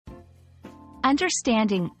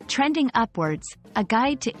Understanding Trending Upwards, a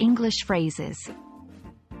guide to English phrases.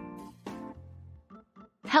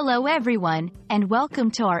 Hello everyone, and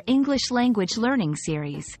welcome to our English language learning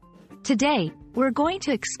series. Today, we're going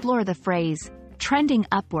to explore the phrase, trending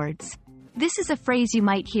upwards. This is a phrase you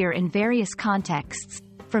might hear in various contexts,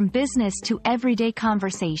 from business to everyday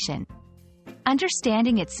conversation.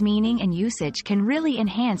 Understanding its meaning and usage can really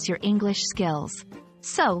enhance your English skills.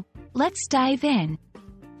 So, let's dive in.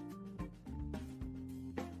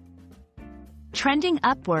 Trending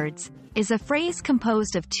upwards is a phrase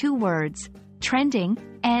composed of two words, trending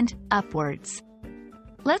and upwards.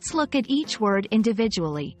 Let's look at each word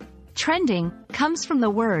individually. Trending comes from the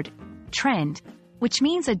word trend, which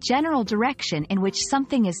means a general direction in which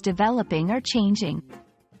something is developing or changing.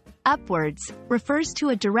 Upwards refers to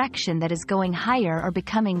a direction that is going higher or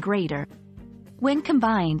becoming greater. When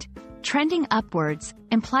combined, trending upwards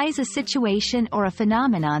implies a situation or a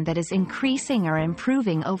phenomenon that is increasing or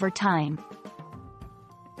improving over time.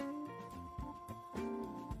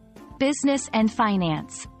 Business and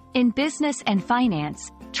finance. In business and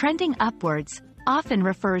finance, trending upwards often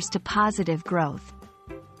refers to positive growth.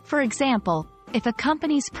 For example, if a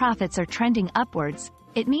company's profits are trending upwards,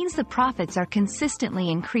 it means the profits are consistently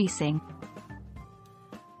increasing.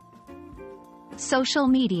 Social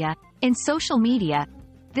media. In social media,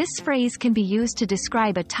 this phrase can be used to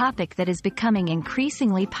describe a topic that is becoming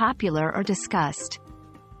increasingly popular or discussed.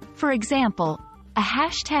 For example, a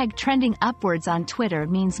hashtag trending upwards on Twitter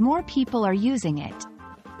means more people are using it.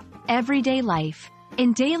 Everyday life.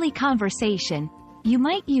 In daily conversation, you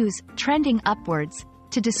might use trending upwards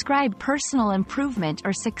to describe personal improvement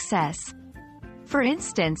or success. For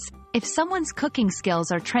instance, if someone's cooking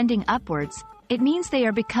skills are trending upwards, it means they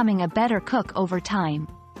are becoming a better cook over time.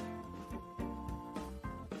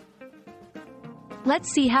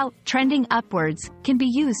 Let's see how trending upwards can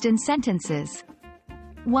be used in sentences.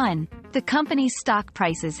 1. The company's stock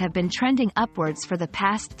prices have been trending upwards for the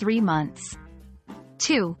past 3 months.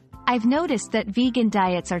 2. I've noticed that vegan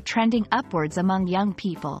diets are trending upwards among young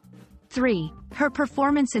people. 3. Her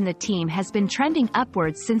performance in the team has been trending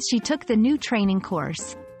upwards since she took the new training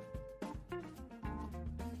course.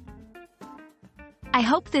 I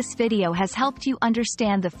hope this video has helped you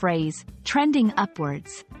understand the phrase, trending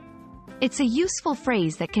upwards. It's a useful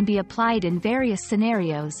phrase that can be applied in various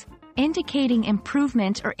scenarios, indicating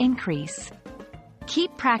improvement or increase.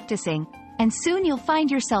 Keep practicing, and soon you'll find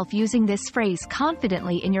yourself using this phrase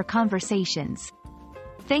confidently in your conversations.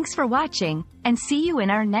 Thanks for watching, and see you in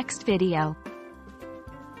our next video.